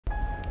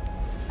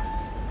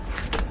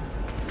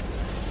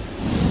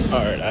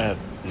Alright, I have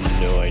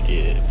no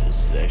idea if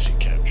this is actually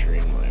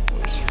capturing my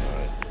voice or not.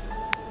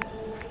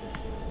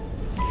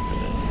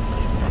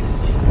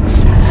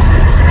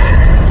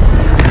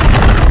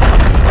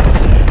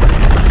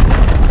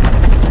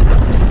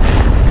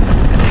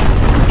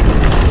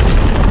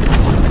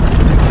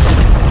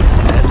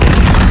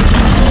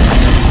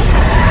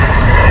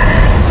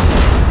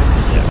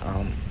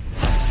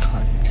 I was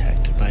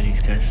contacted by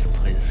these guys to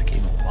play this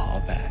game a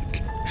while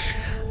back.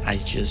 I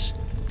just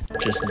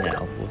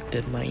now looked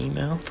at my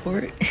email for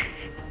it.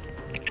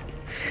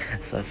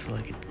 So I feel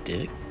like a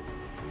dick,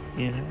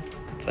 you know?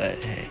 But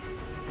hey,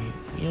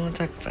 you don't want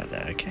to talk about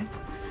that, okay?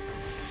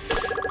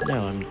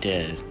 No, I'm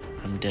dead.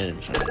 I'm dead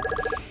inside.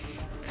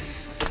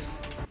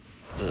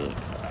 Ugh,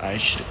 I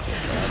should have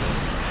played that.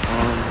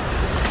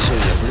 So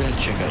yeah, we're gonna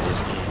check out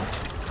this game.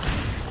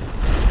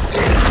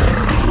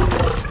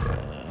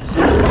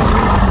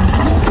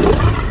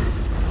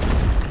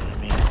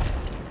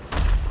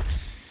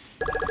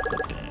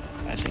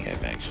 I think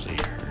I've actually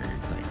heard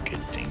like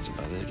good things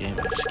about this game.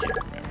 I just can't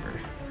remember.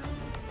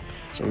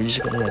 So we're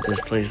just gonna let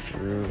this play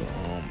through.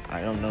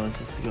 I don't know if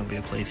this is gonna be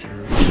a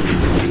playthrough.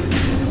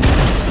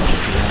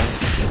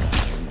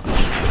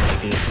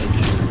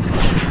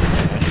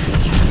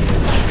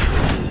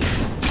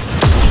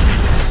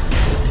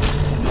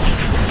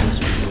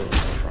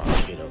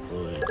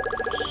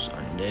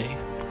 Sunday.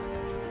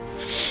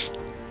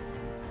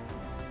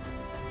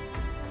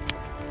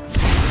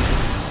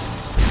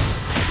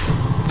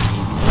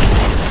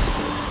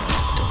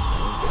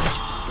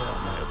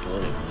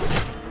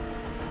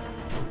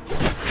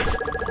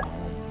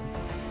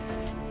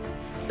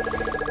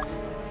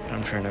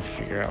 I'm trying to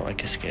figure out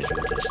like a schedule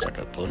to start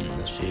uploading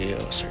this video.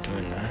 I'll start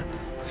doing that.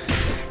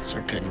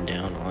 Start cutting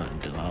down on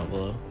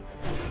Diablo.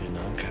 You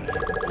know, I'm kind of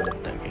bored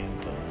with that game,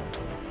 but I'll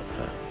talk about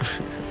that.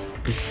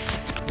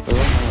 But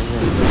right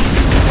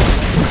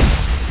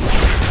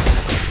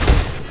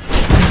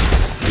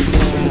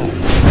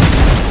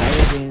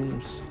now,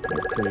 games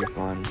are pretty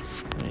fun.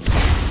 I mean,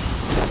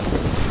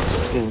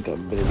 this game's got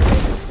better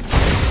bonus.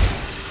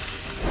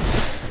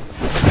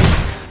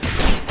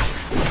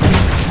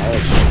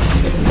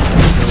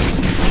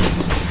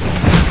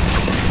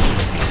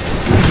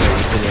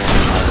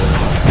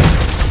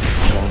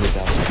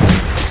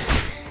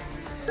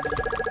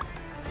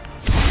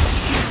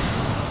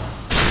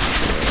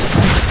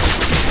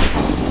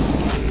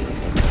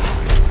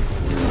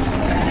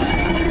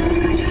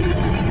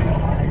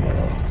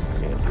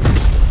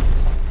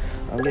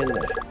 I'm getting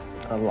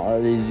a lot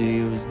of these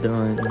videos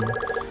done,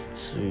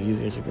 so you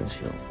guys are gonna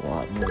see a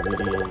lot more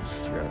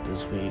videos throughout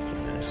this week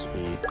and next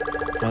week,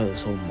 probably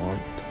this whole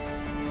month.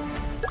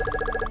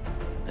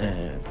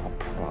 And I'll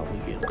probably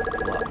get a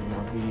lot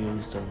more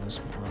videos done this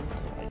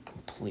month, like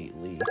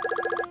completely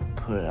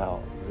put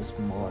out this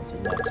month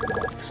and next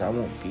month, because I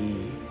won't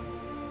be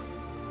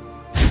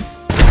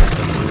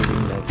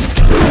next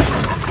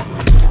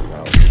month, because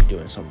I'll be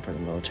doing something for the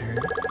military.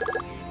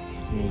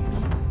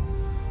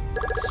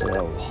 So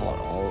that will hold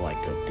all like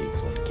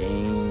updates on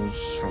games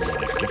from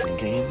like different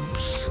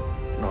games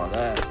and all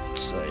that.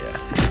 So yeah,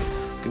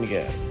 I'm gonna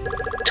get a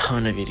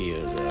ton of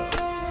videos out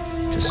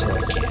just so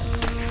I can.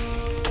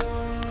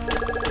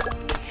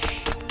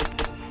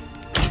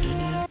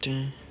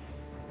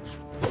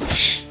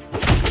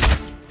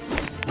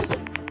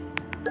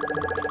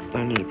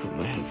 I need to put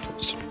my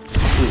headphones in.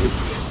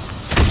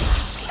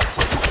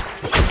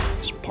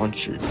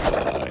 Sponsored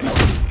by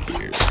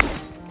here.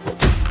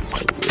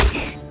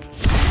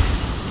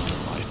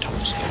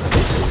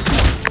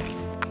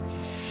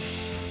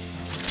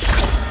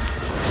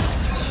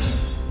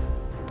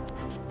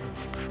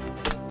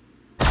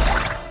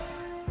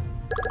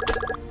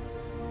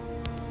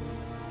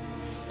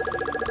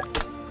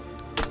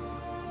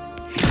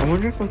 I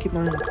wonder if I can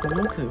buy a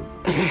promo code.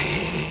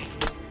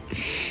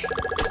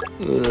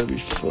 Oh, that'd be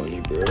funny,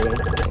 bro.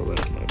 I'll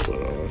laugh my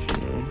butt off,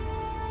 you know.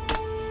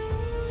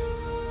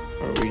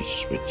 Are we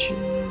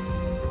switching?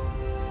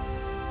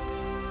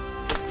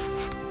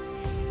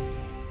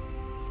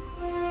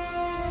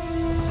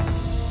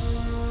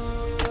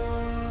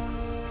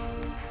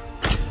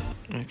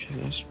 Okay,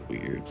 that's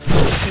weird.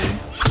 Okay.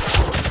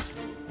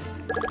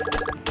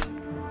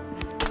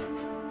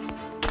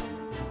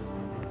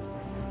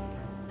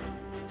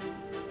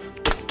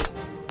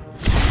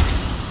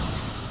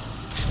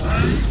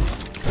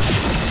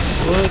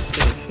 What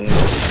the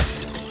fuck?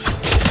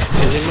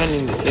 They might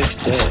need to fix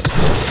that.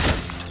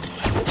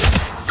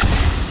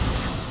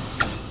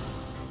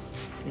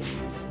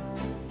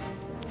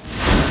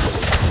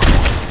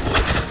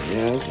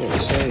 Yeah, I was gonna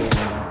say,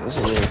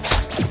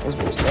 that's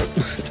messed up.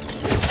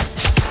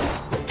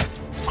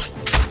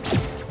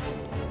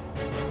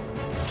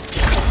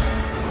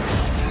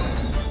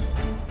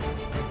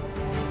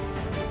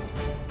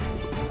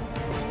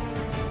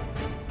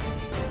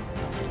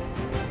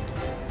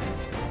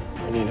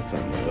 I need to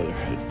find my other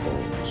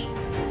headphones.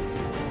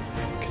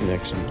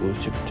 Connect some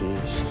Bluetooth to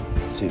this.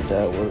 See if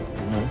that works,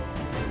 you know?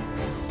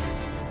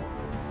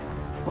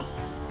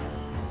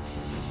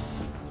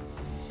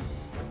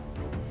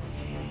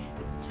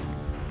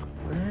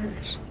 Where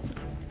is it?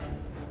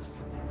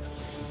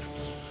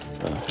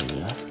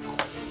 Yeah.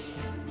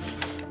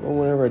 Well,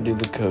 whenever I do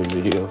the code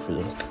video for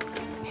this.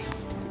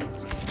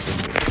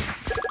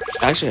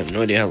 I actually have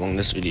no idea how long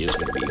this video is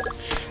gonna be. I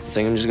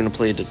think I'm just gonna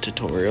play the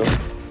tutorial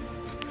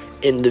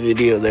in the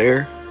video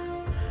there,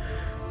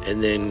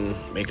 and then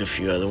make a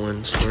few other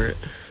ones for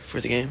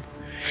the game.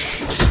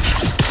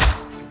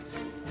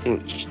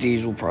 Which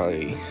these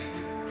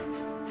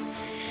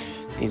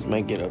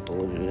might get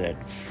uploaded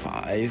at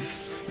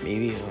 5,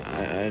 maybe.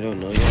 I don't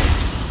know yet.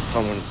 If I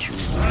want to,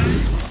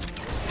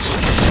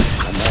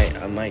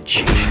 I might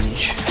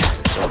change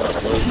some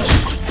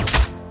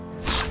uploads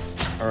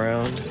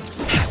around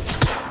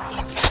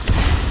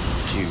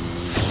to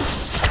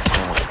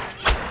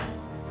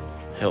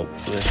help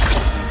with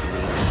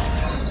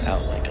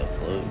out like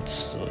uploads,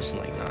 so it's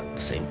like not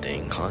the same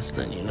thing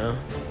constant, you know.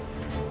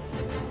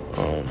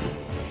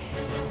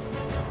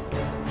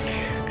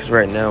 Because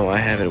right now I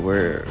have it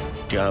where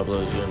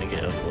Diablo is gonna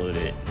get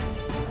uploaded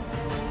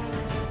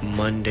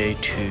Monday,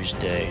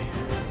 Tuesday,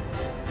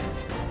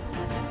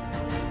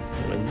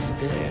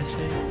 Wednesday, I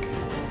think.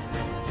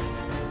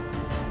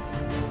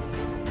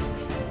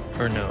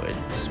 Or no,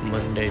 it's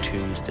Monday,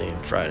 Tuesday,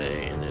 and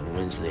Friday, and then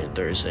Wednesday and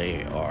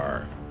Thursday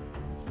are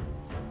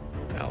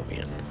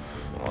Albion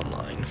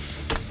online.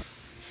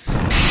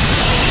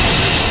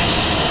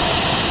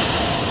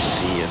 Let's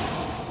see if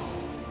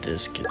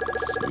this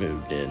gets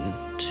moved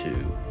into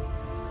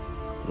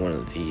one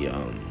of the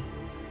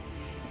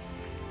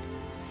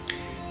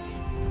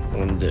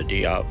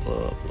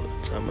Diablo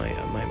uploads. I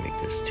might make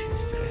this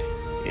Tuesday.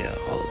 Yeah,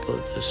 I'll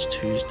upload this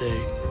Tuesday.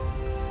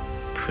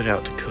 Put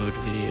out the code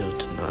video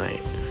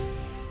tonight.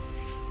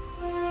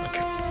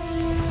 Okay.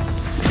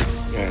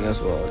 Yeah,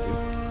 that's what I'll do.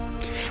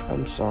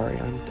 I'm sorry.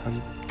 I'm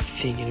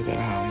thinking about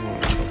how I'm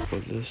gonna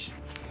upload this.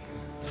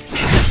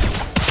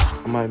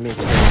 I might make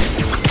it.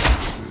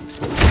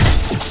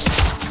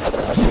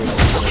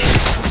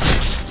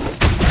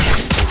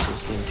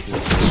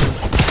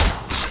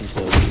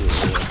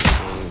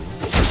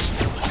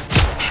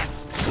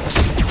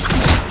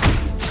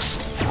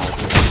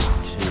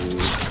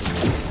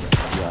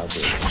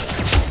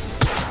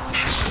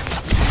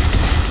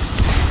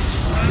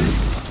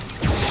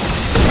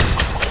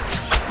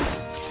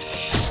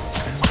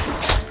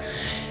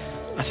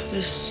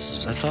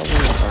 I thought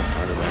when it's on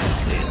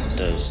automatically it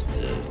does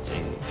the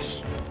things.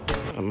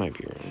 I might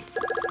be wrong.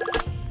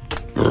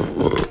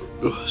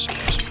 Oh,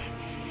 excuse me.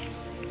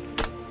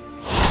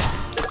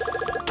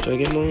 Do I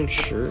get my own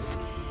shirt?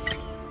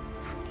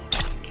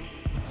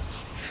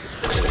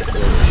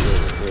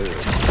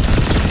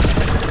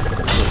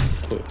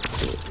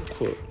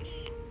 Quote.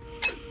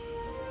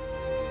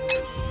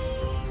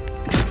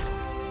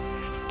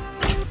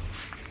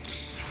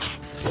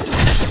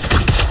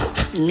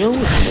 You know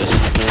what's missing?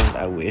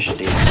 I wish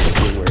they would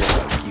where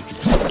like you could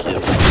skip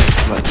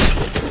like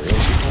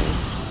tutorials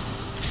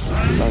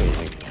sometimes. I mean,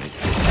 like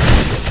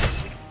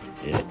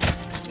it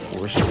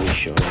forcibly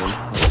showing them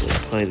how to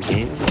play the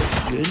game.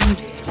 That's good.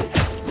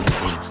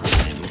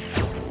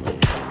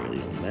 It really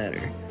don't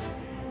matter.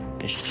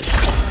 It's just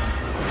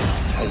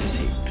I just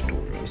hate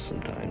tutorials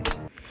sometimes.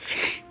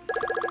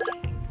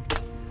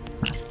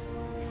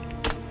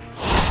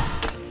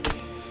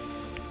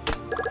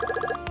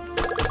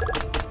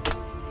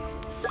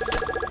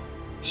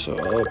 So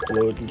I'll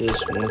upload this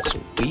once a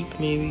week,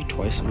 maybe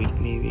twice a week,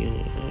 maybe.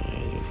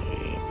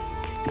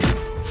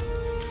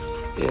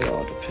 It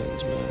all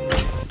depends, man.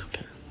 It all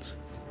depends.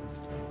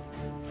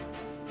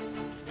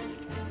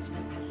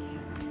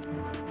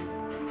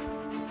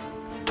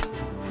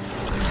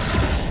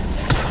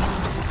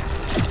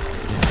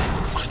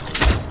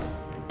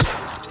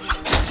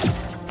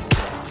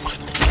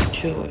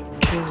 Kill it.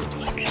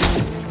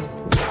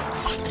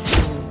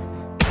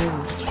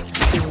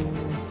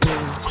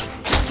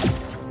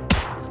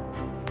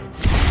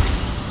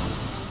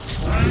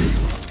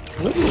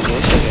 Look at this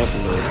one thing I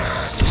uploaded.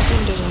 This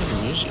thing doesn't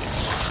have music.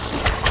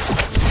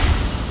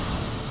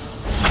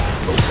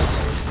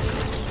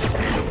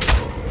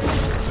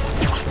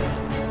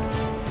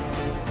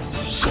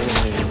 So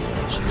many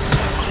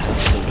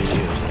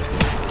videos like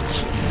this.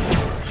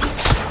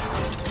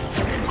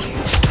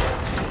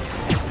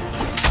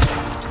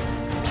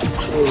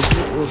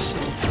 We'll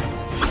see.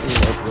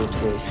 We'll upload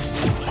this.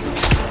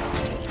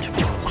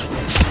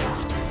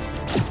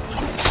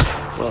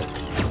 Well.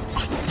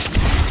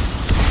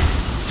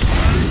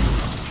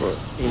 For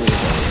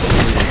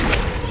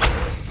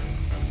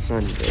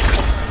Sunday.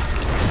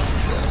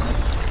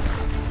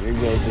 You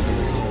guys are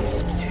gonna see this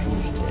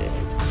Tuesday.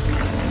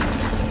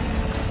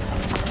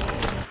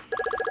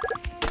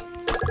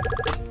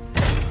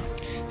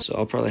 So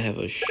I'll probably have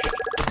a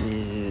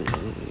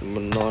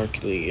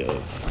monarchy of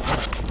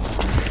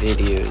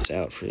videos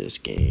out for this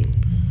game.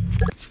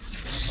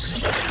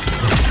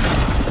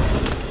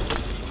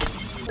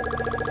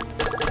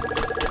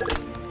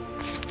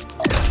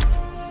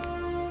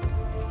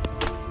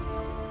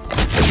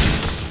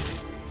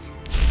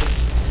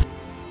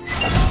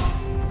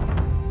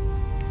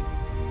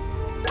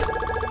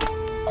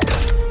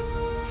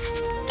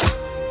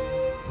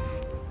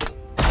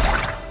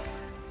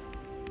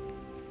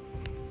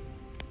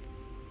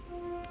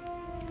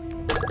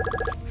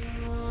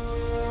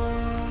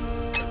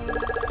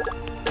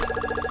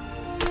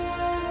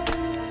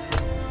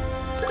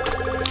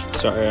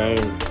 Sorry,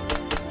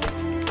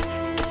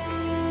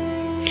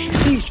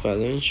 please follow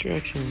the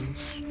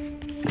instructions.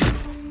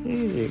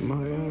 Hey,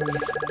 Mario.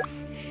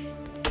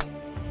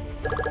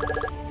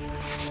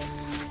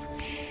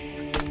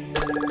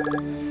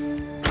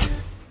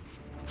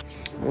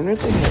 I wonder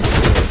if they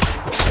have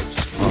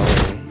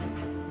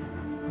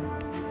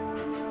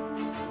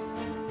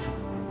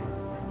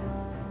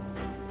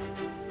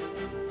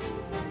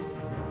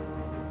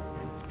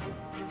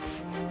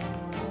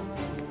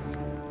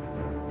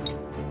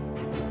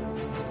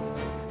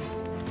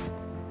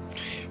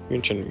I'm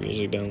gonna turn the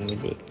music down a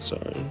little bit,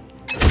 sorry.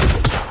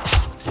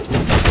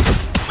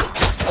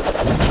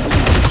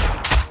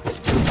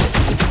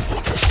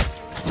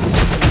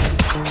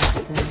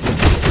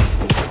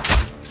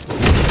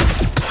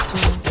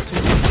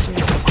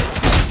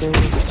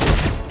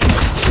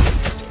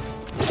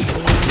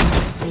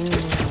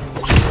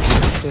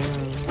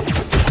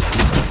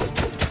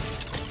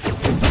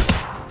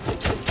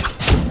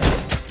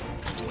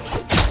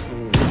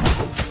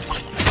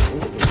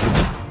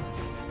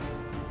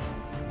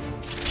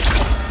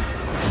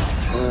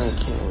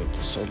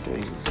 Start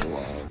doing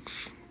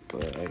vlogs,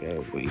 but I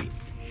gotta wait.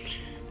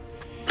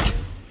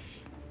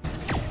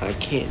 I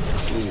can't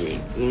do it,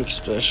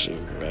 especially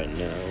right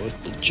now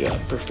with the job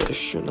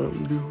profession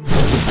I'm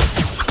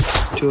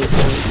doing.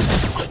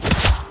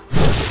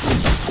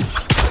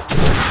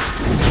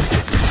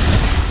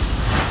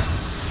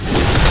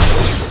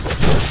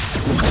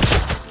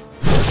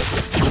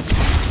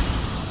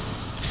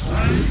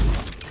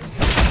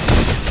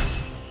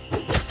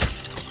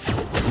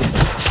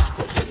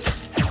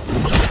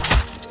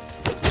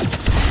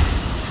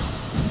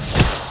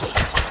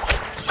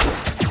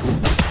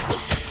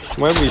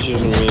 Why are we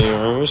choosing me?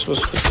 Are we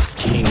supposed to put the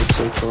kings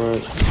in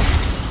front?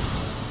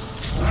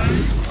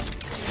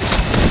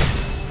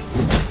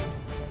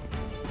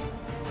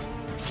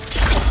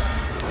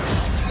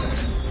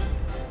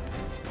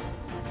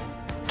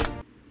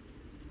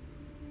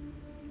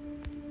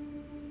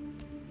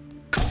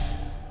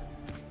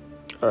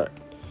 Alright.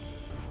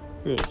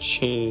 We're gonna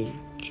change.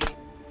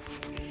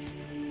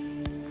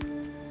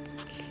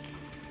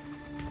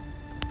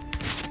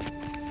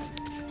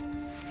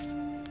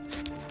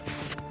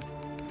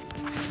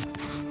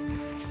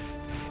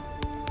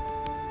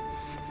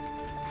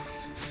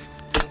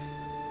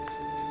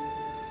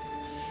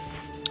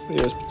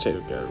 Yes,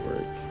 potato guy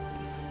works.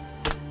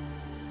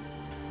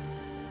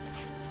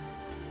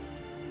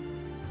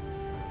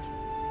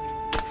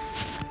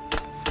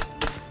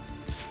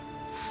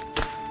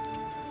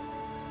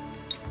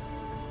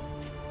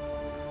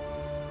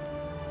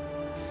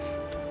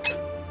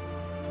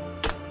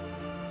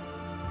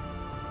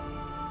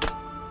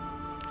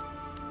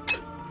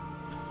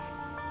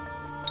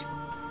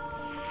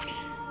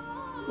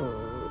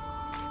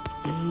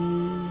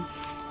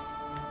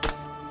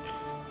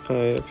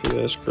 High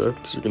FPS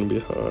graphics are gonna be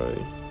high.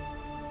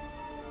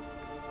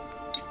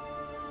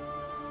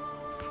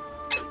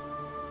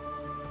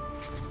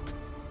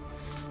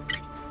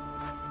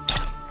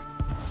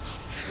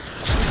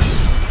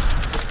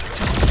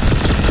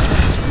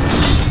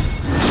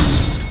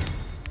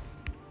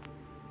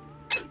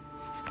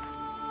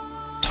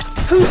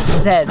 Who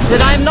said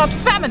that I'm not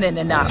feminine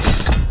enough?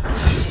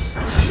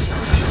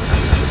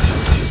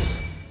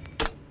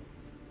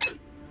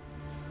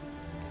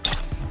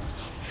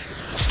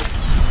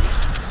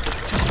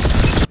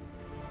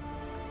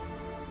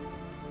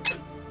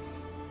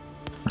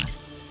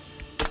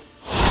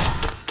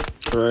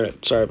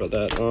 Alright, sorry about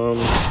that.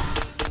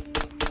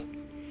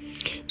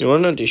 You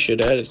wanna know what they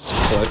should add? It's the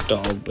collect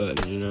all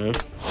button, you know?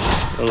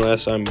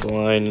 Unless I'm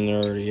blind and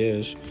there already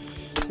is.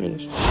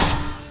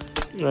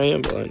 I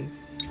am blind.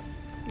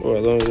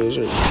 Well, those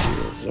are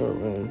keywords. They're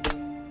wrong.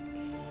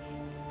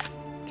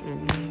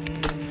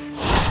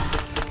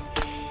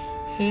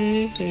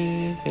 Hey,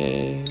 hey,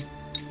 hey.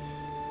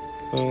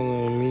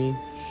 Follow me.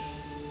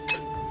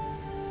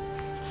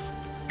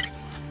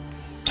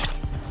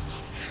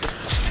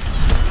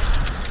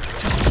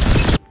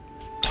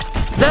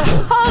 The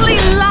holy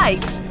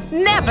light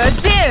never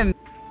dim.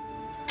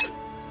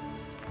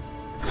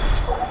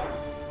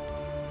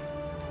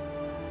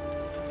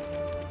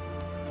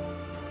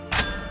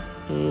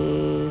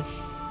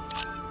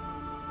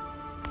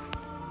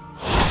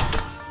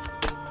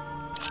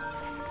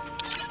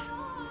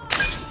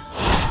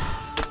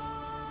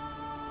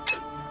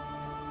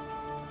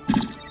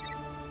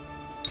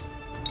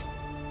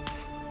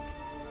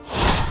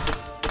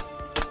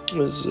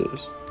 What is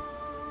this?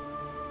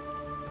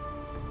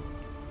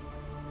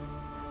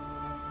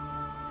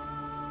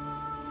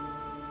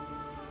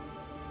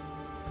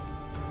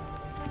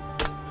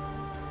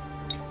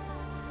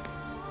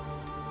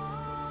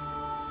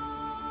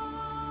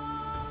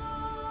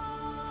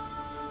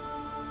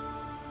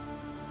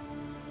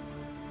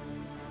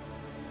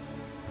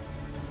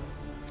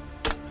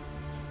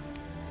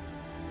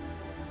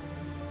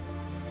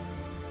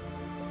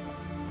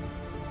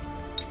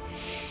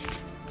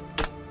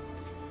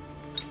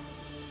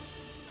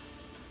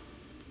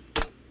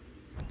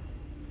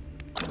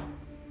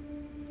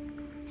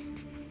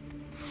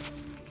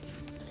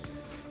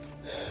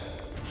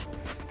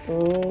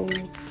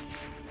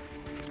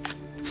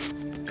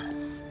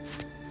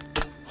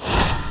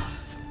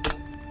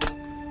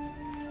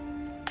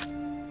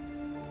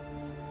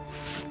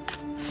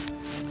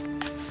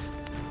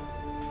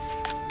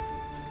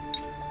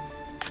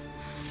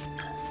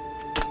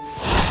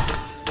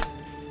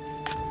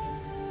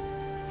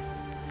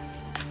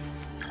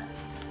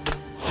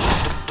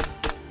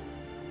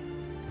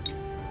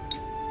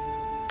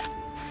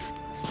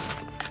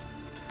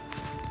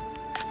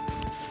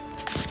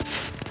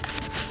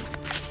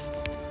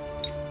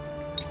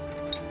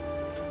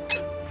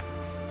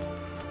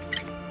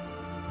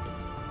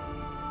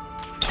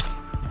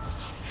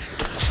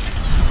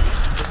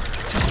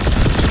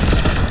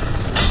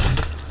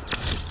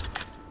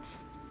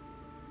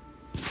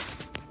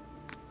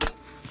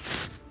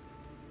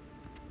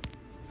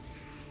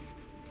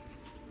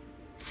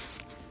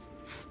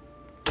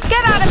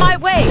 Get out of my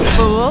way,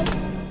 fool!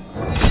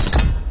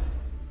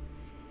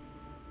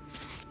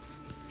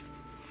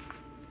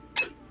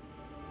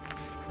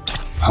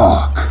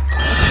 Hark,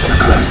 the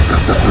clank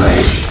of the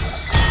blades.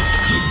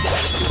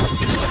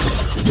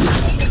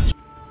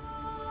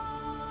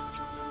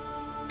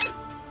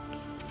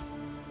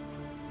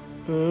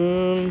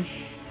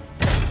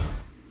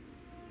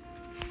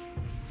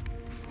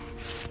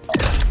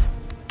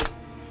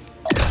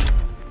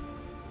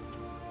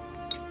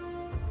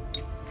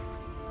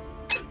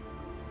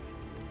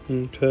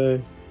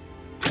 Okay.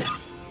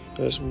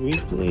 That's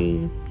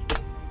weekly.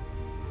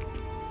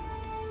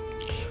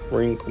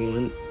 Rank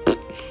 1.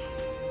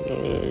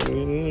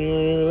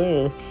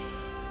 There.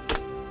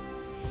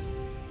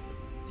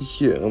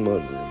 Yeah, I'm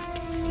on.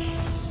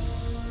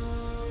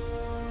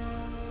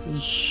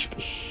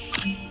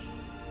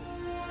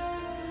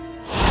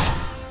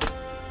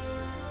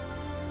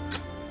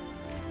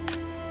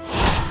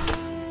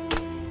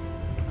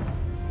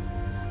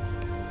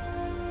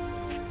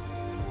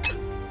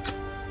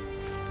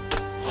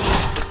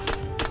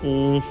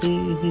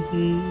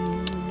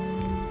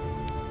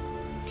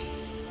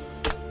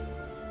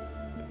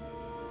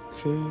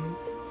 Okay.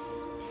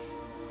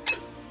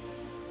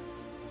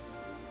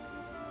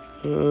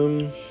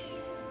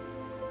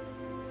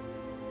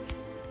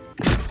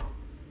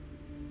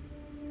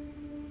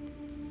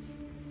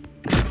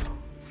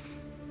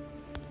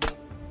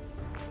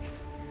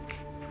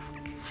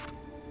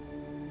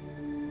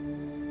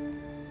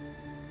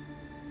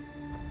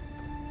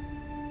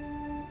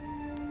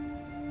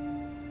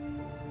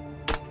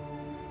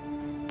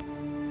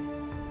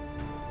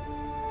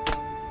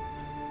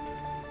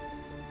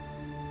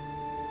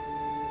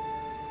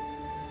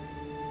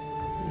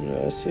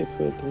 I say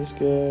put this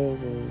guy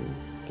and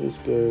this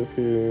guy up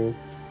here.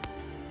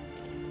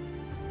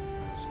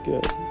 This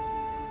guy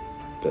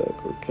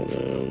backward kind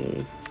of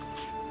only.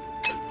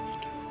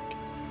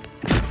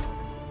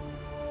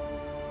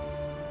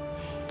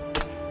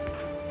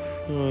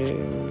 Oh yeah,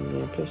 I'm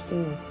not pissed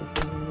off.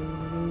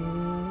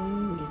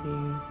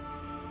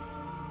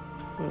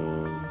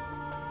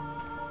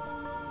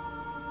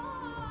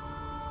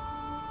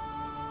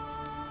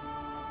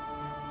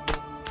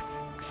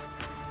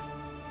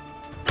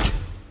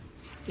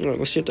 Alright,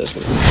 let's see if that's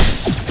gonna.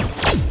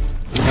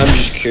 I'm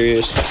just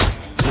curious.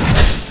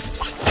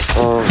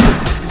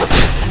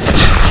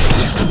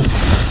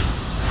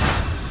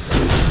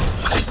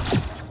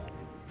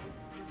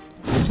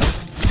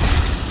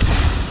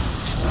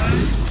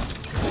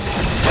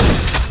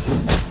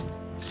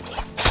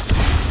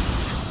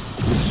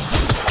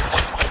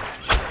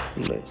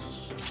 Nice.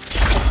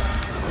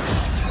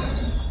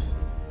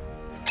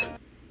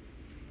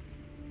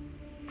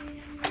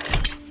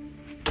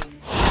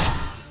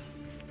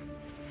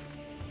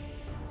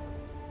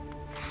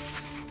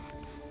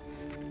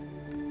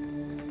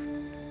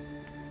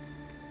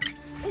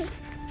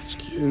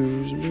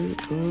 Excuse me.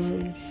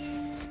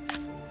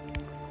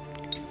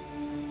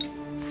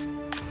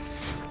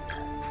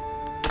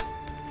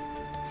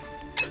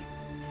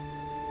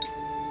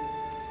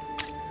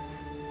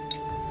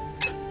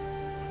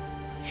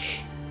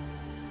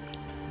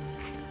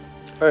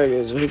 Alright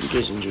guys, I hope you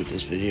guys enjoyed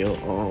this video.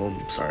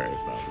 Sorry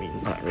about me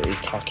not really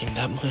talking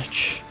that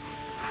much.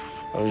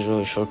 I was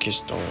really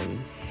focused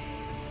on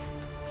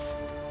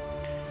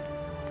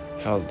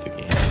how the game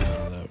and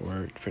how that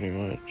worked pretty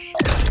much.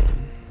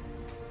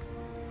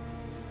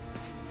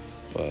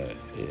 But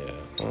yeah,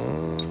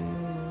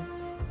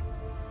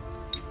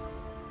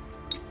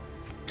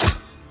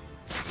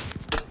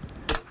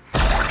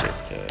 get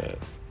that.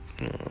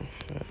 No,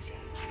 fuck.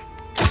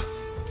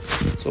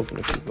 Let's open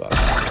a few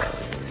boxes out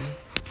here.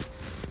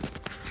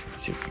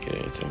 See if we get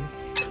anything.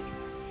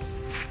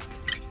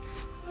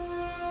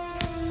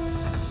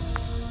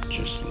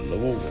 Just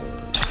level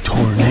 1.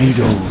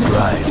 Tornado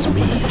drives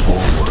me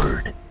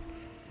forward.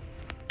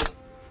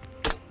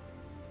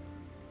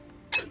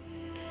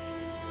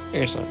 I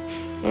guess not.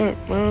 Alright,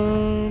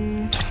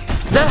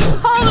 The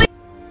holy.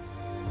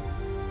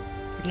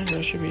 yeah,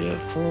 that should be it.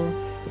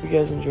 If you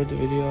guys enjoyed the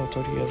video, I'll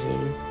talk to you guys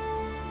later.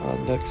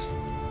 Next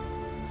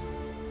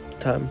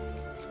time.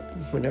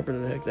 Whenever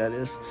the heck that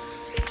is.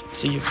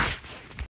 See you.